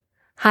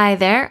Hi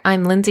there,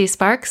 I'm Lindsay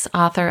Sparks,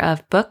 author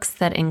of books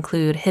that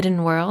include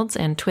Hidden Worlds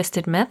and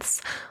Twisted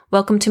Myths.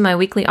 Welcome to my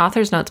weekly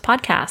Author's Notes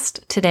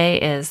podcast. Today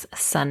is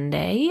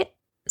Sunday,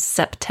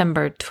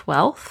 September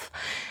 12th,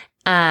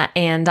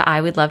 and I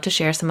would love to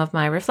share some of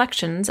my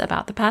reflections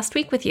about the past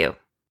week with you.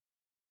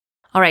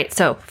 All right,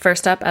 so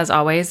first up, as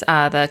always,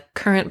 the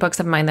current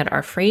books of mine that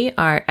are free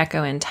are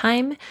Echo in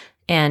Time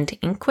and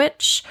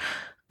Inkwitch.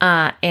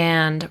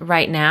 And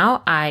right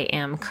now I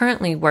am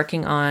currently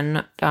working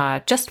on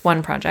just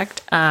one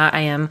project. I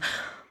am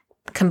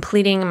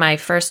completing my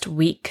first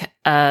week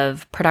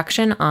of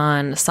production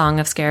on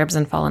Song of Scarabs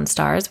and Fallen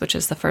Stars, which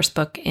is the first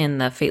book in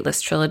the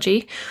Fateless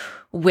trilogy,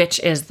 which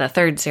is the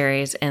third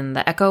series in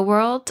the Echo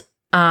world.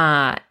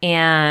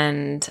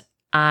 And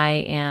I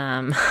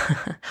am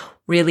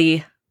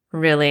really,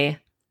 really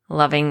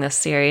loving this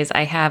series.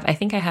 I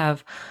think I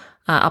have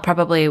I'll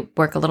probably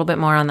work a little bit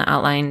more on the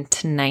outline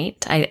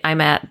tonight. I'm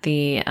at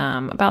the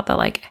about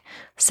the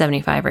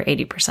 75 or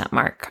 80%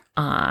 mark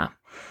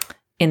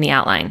in the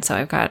outline. So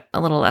I've got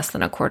a little less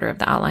than a quarter of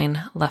the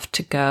outline left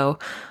to go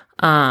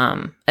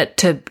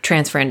to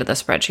transfer into the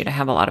spreadsheet. I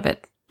have a lot of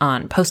it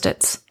on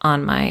Post-its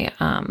on my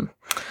kind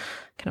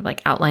of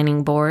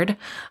outlining board.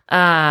 So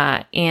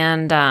I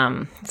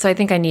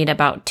think I need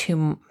about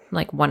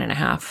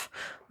 1.5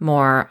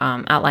 more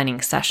outlining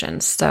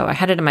sessions. So I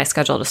had it in my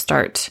schedule to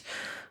start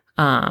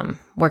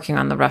working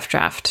on the rough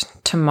draft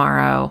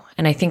tomorrow.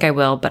 And I think I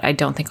will, but I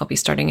don't think I'll be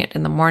starting it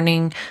in the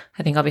morning.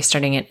 I think I'll be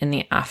starting it in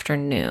the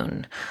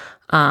afternoon.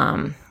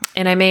 And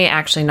I may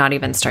actually not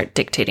even start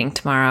dictating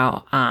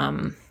tomorrow,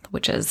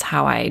 which is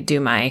how I do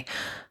my,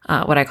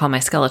 what I call my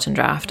skeleton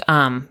draft.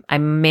 I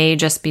may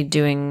just be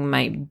doing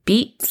my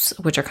beats,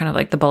 which are kind of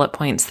like the bullet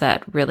points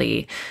that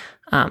really,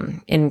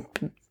 in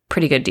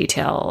pretty good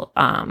detail,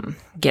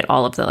 get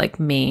all of the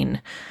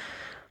main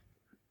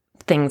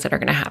things that are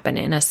going to happen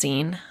in a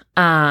scene.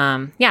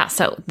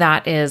 So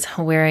that is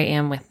where I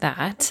am with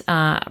that.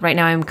 Right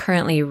now I'm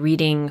currently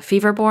reading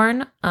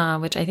Feverborn,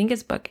 which I think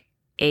is book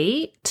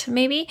 8,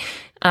 maybe,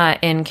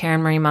 in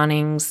Karen Marie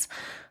Moning's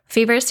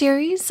Fever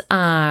series,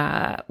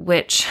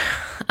 which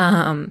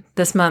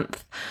this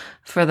month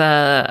for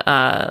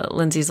the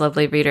Lindsay's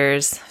Lovely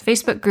Readers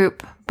Facebook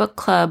group book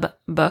club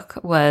book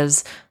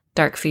was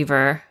Dark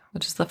Fever,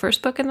 which is the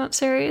first book in that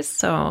series.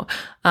 So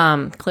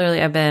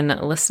clearly I've been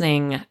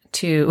listening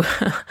to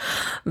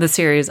the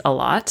series a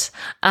lot.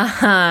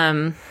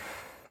 And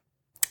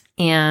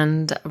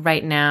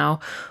right now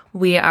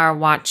we are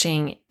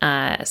watching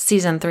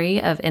season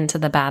 3 of Into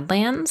the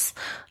Badlands.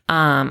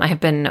 I have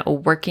been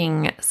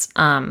working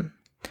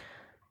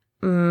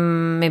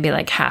maybe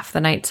half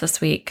the nights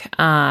this week.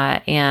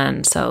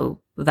 And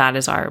so that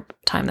is our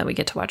time that we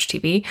get to watch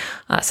TV.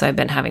 So I've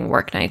been having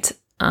work nights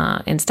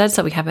instead.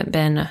 So we haven't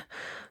been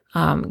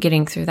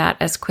getting through that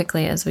as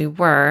quickly as we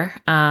were.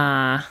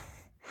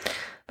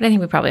 But I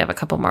think we probably have a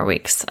couple more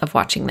weeks of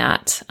watching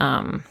that.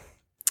 All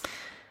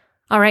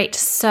right.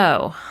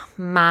 So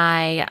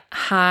my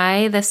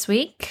high this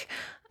week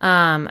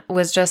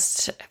was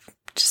just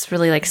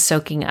really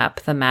soaking up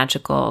the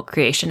magical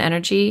creation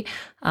energy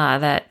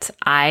that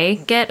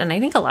I get, and I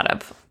think a lot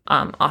of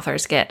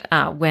authors get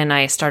when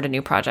I start a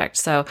new project.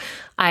 So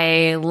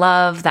I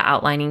love the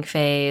outlining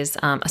phase,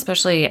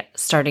 especially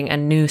starting a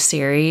new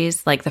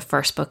series, like the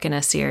first book in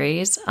a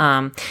series.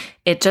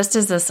 It just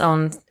is its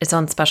own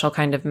special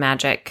kind of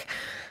magic.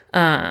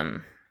 I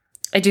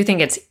do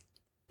think it's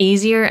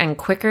easier and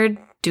quicker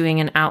doing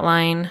an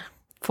outline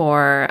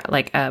for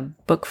a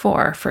book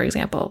 4, for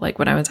example,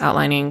 when I was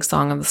outlining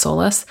Song of the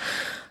Soulless.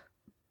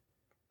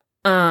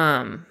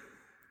 But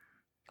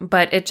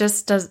it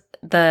just does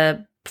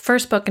the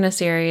first book in a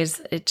series,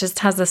 it just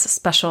has this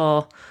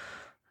special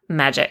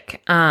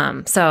magic.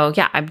 So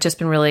yeah, I've just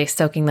been really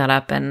soaking that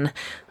up and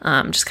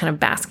just kind of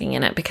basking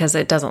in it because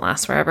it doesn't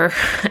last forever.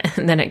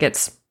 And then it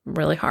gets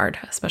really hard,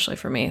 especially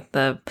for me.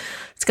 The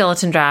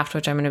skeleton draft,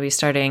 which I'm going to be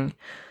starting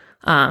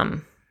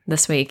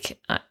this week,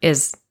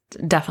 is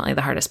definitely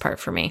the hardest part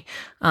for me.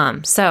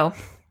 So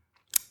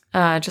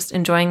just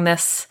enjoying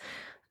this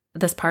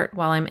part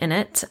while I'm in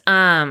it.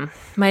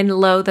 My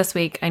low this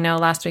week, I know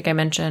last week I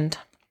mentioned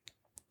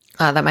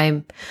that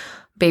my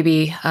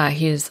baby,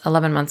 he's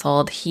 11 months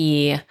old.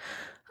 We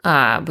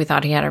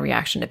thought he had a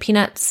reaction to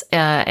peanuts,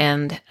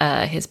 and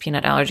his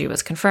peanut allergy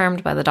was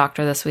confirmed by the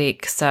doctor this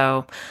week.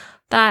 So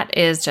that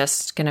is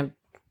just going to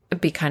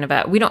be kind of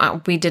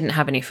we didn't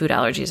have any food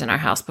allergies in our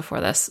house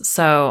before this.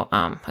 So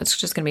it's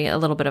just going to be a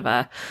little bit of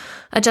a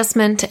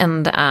adjustment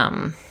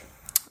and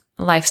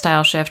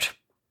lifestyle shift.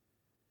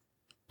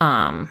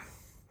 Yeah,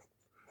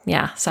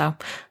 so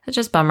it's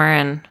just bummer,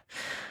 and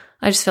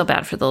I just feel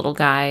bad for the little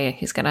guy.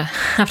 He's going to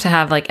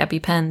have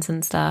EpiPens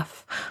and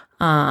stuff.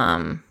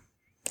 Oh,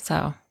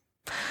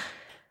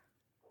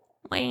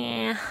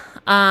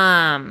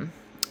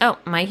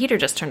 my heater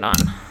just turned on.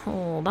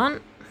 Hold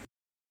on.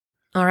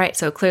 All right,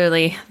 so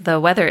clearly the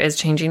weather is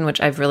changing,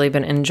 which I've really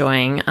been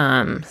enjoying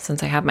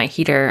since I have my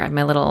heater,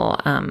 my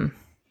little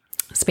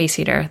space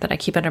heater that I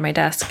keep under my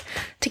desk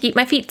to keep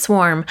my feet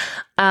warm.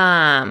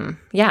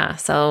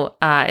 So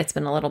it's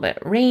been a little bit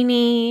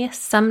rainy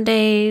some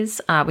days,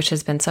 which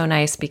has been so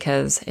nice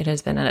because it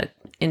has been an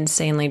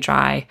insanely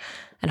dry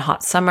and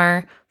hot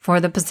summer for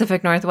the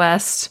Pacific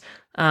Northwest.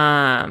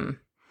 So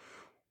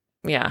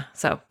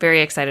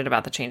very excited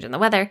about the change in the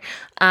weather.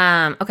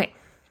 Okay.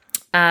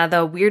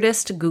 The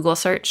weirdest Google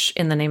search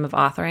in the name of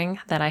authoring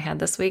that I had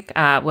this week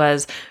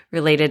was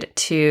related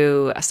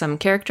to some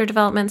character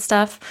development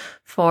stuff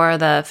for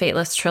the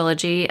Fateless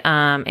trilogy.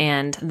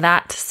 And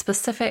that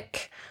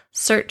specific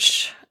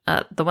search,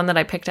 the one that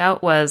I picked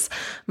out was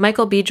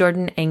Michael B.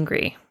 Jordan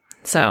angry.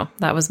 So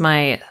that was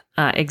my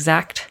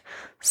exact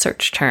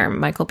search term,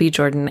 Michael B.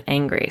 Jordan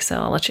angry. So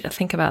I'll let you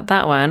think about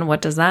that one.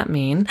 What does that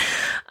mean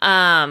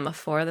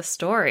for the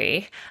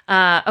story?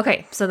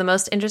 Okay, so the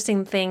most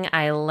interesting thing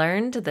I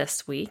learned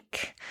this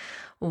week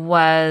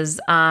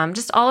was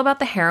just all about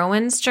the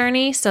heroine's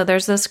journey. So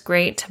there's this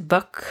great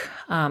book,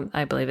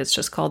 I believe it's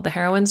just called The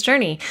Heroine's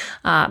Journey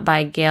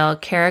by Gail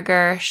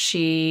Carriger.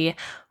 She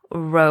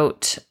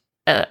wrote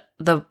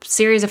the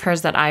series of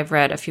hers that I've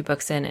read a few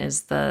books in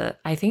is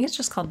I think it's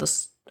just called the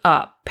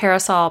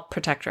Parasol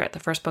Protectorate. The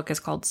first book is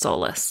called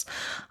Solace.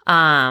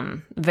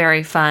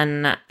 Very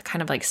fun,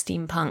 kind of like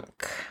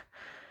steampunk,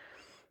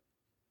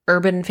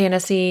 urban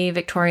fantasy,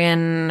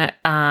 Victorian,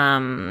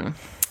 or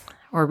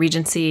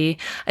Regency.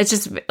 It's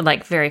just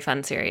like very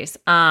fun series.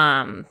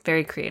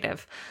 Very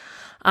creative.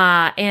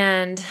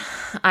 And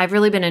I've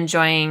really been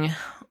enjoying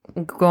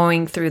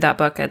going through that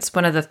book. It's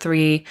one of the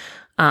three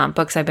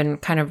books I've been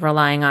kind of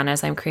relying on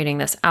as I'm creating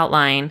this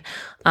outline.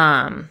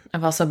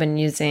 I've also been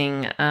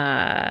using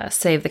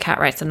Save the Cat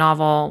Writes a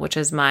Novel, which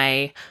is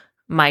my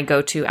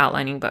go-to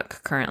outlining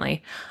book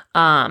currently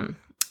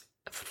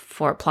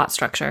for plot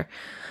structure.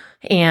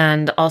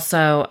 And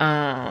also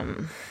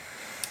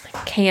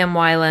K.M.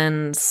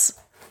 Weiland's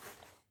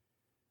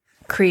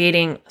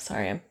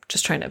I'm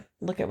just trying to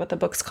look at what the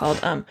book's called.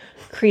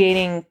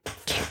 Creating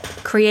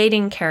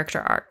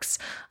Character Arcs.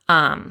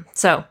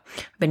 So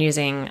I've been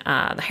using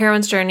The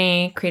Heroine's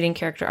Journey, Creating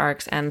Character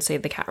Arcs, and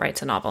Save the Cat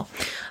Writes a Novel.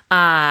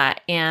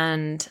 But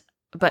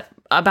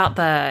about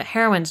the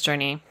Heroine's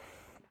Journey,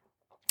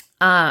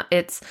 I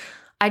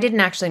didn't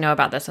actually know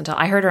about this until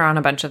I heard her on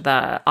a bunch of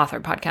the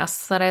author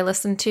podcasts that I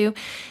listened to,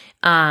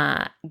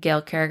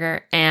 Gail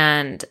Carriger,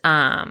 and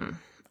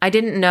I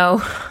didn't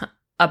know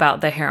about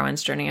the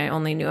Heroine's Journey. I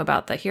only knew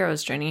about the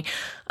Hero's Journey.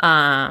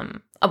 I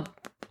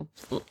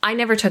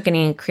never took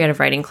any creative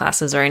writing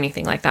classes or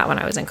anything like that when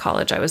I was in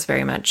college. I was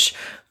very much,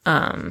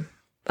 but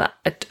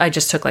I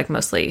just took like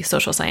mostly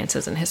social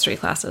sciences and history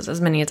classes, as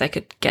many as I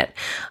could get.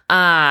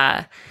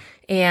 So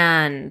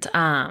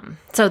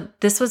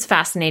this was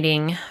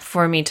fascinating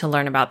for me to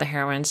learn about the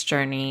heroine's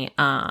journey,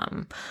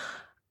 and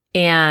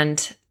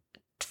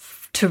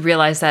to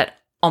realize that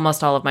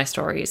almost all of my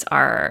stories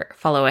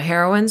follow a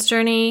heroine's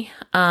journey,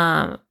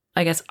 I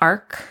guess,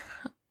 arc,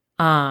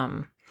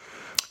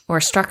 or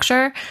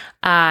structure.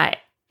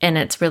 And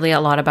it's really a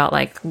lot about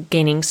like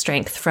gaining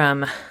strength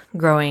from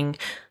growing.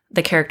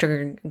 The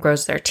character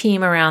grows their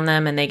team around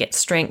them and they get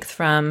strength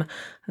from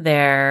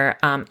their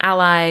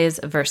allies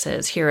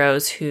versus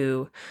heroes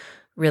who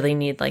really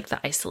need like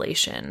the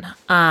isolation.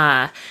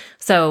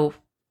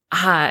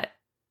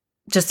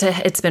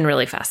 It's been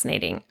really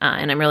fascinating.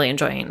 And I'm really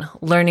enjoying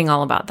learning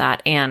all about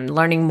that and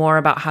learning more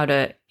about how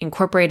to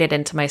incorporate it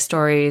into my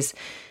stories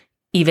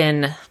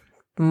even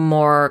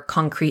more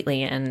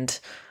concretely and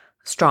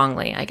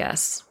strongly, I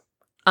guess.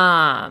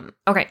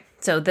 Okay,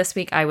 so this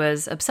week I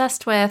was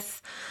obsessed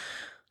with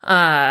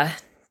the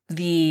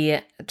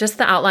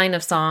outline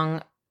of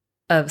Song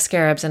of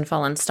Scarabs and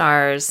Fallen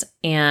Stars,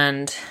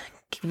 and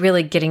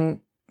really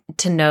getting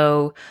to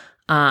know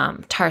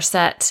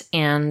Tarset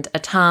and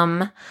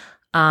Atum.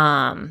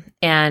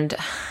 And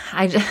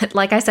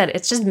like I said,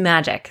 it's just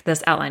magic,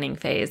 this outlining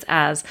phase,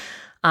 as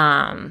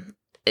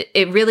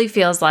it really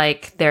feels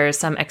like there's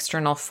some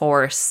external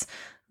force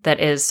that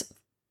is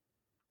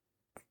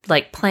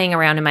like playing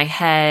around in my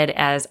head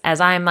as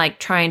I'm like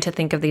trying to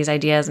think of these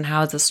ideas and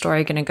how is the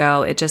story going to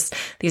go.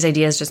 These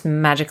ideas just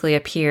magically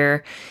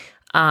appear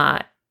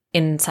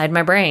inside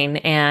my brain,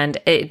 and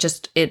it's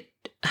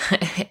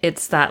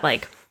that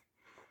like,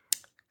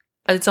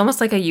 it's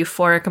almost like a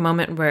euphoric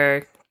moment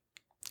where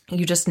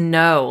you just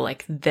know,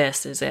 like,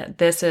 this is it.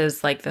 This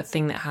is like the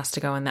thing that has to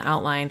go in the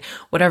outline.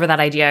 Whatever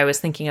that idea I was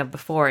thinking of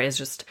before is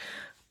just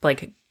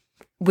like,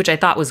 which I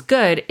thought was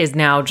good, is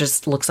now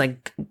just looks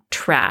like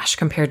trash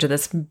compared to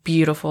this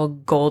beautiful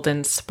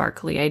golden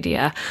sparkly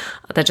idea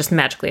that just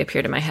magically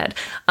appeared in my head.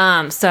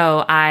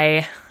 So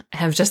I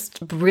have just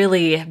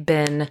really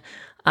been,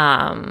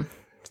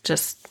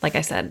 just like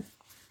I said,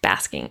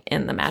 basking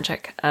in the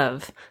magic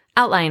of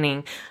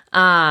outlining.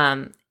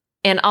 And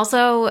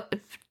also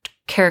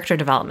character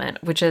development,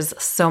 which is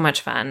so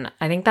much fun.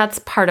 I think that's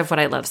part of what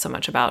I love so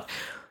much about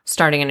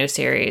starting a new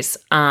series,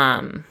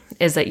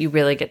 is that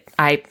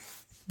I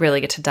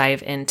really get to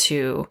dive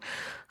into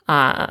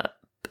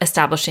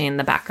establishing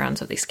the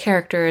backgrounds of these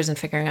characters and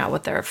figuring out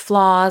what their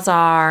flaws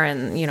are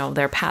and,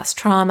 their past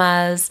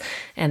traumas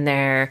and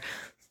their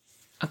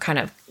kind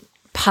of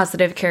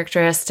positive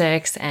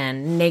characteristics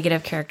and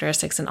negative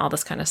characteristics and all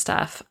this kind of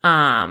stuff.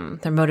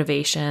 Their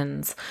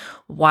motivations,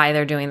 why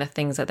they're doing the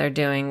things that they're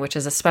doing, which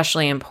is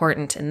especially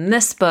important in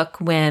this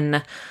book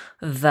when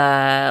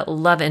the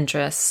love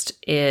interest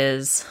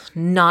is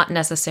not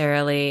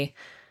necessarily,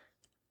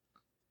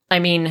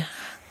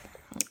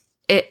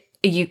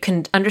 you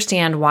can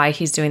understand why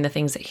he's doing the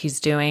things that he's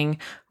doing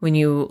when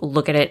you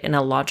look at it in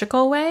a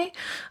logical way.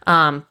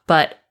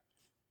 But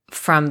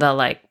from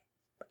the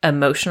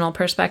emotional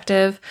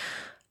perspective,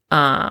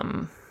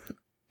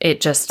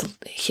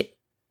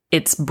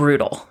 it's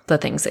brutal, the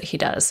things that he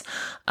does.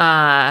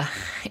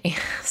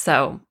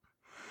 So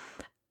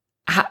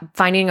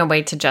finding a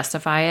way to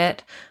justify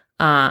it,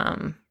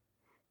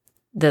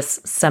 this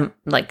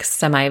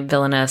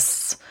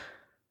semi-villainous,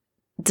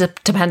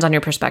 depends on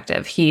your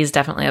perspective. He's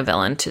definitely a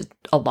villain to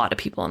a lot of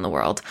people in the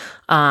world.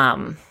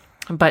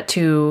 But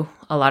to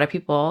a lot of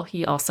people,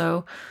 he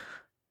also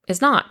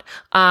is not.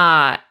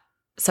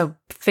 So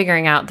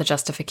figuring out the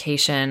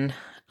justification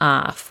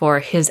for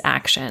his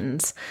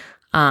actions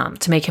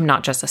to make him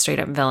not just a straight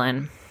up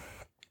villain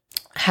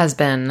has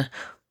been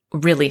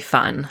really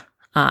fun.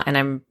 And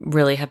I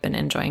really have been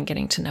enjoying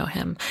getting to know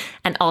him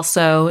and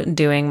also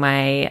doing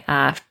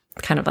my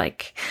kind of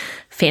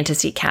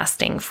fantasy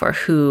casting for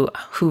who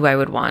I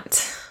would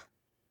want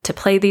to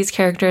play these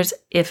characters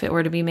if it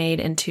were to be made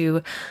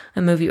into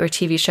a movie or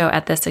TV show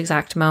at this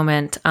exact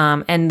moment.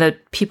 And the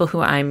people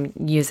who I'm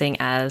using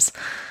as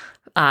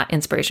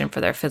inspiration for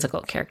their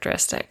physical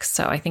characteristics.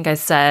 So I think I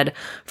said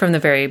from the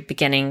very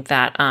beginning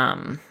that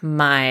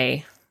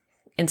my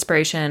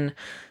inspiration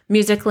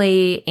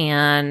musically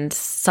and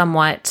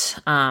somewhat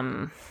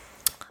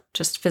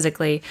just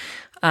physically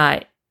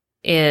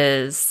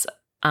is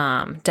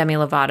Demi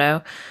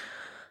Lovato.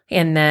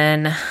 And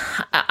then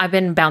I've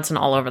been bouncing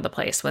all over the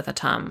place with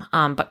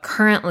Atum. But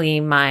currently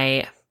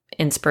my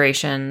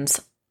inspirations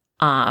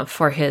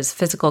for his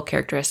physical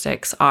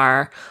characteristics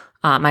are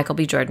Michael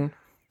B. Jordan,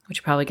 which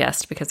you probably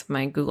guessed because of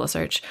my Google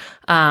search.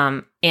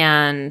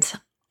 And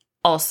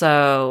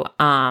also,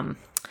 and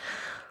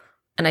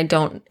I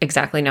don't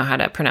exactly know how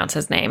to pronounce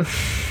his name,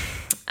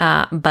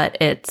 but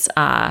it's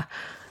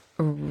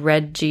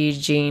Reggie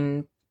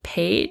Jean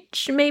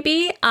Page,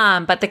 maybe.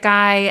 But the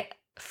guy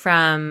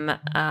from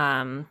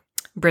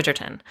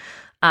Bridgerton.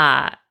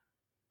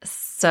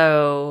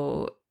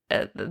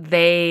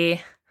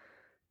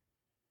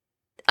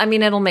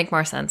 It'll make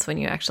more sense when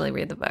you actually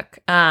read the book.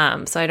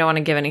 So I don't want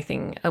to give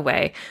anything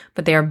away,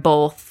 but they are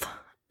both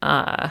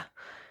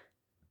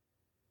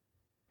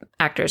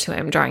actors who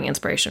I'm drawing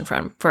inspiration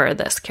from for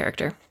this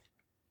character.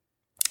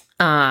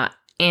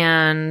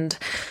 And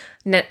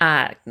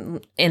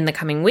in the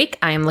coming week,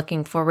 I am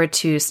looking forward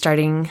to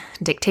starting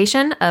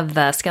dictation of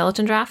the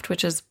skeleton draft,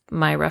 which is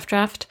my rough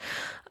draft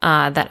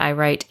that I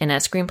write in a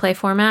screenplay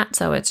format.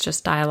 So it's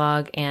just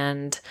dialogue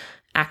and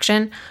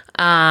action,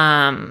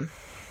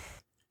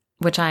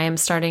 which I am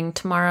starting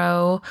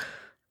tomorrow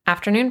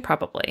afternoon,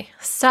 probably.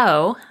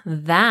 So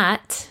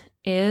that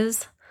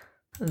is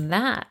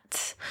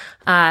that.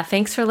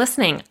 Thanks for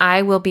listening.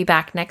 I will be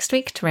back next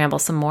week to ramble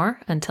some more.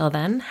 Until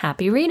then,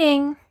 happy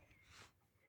reading.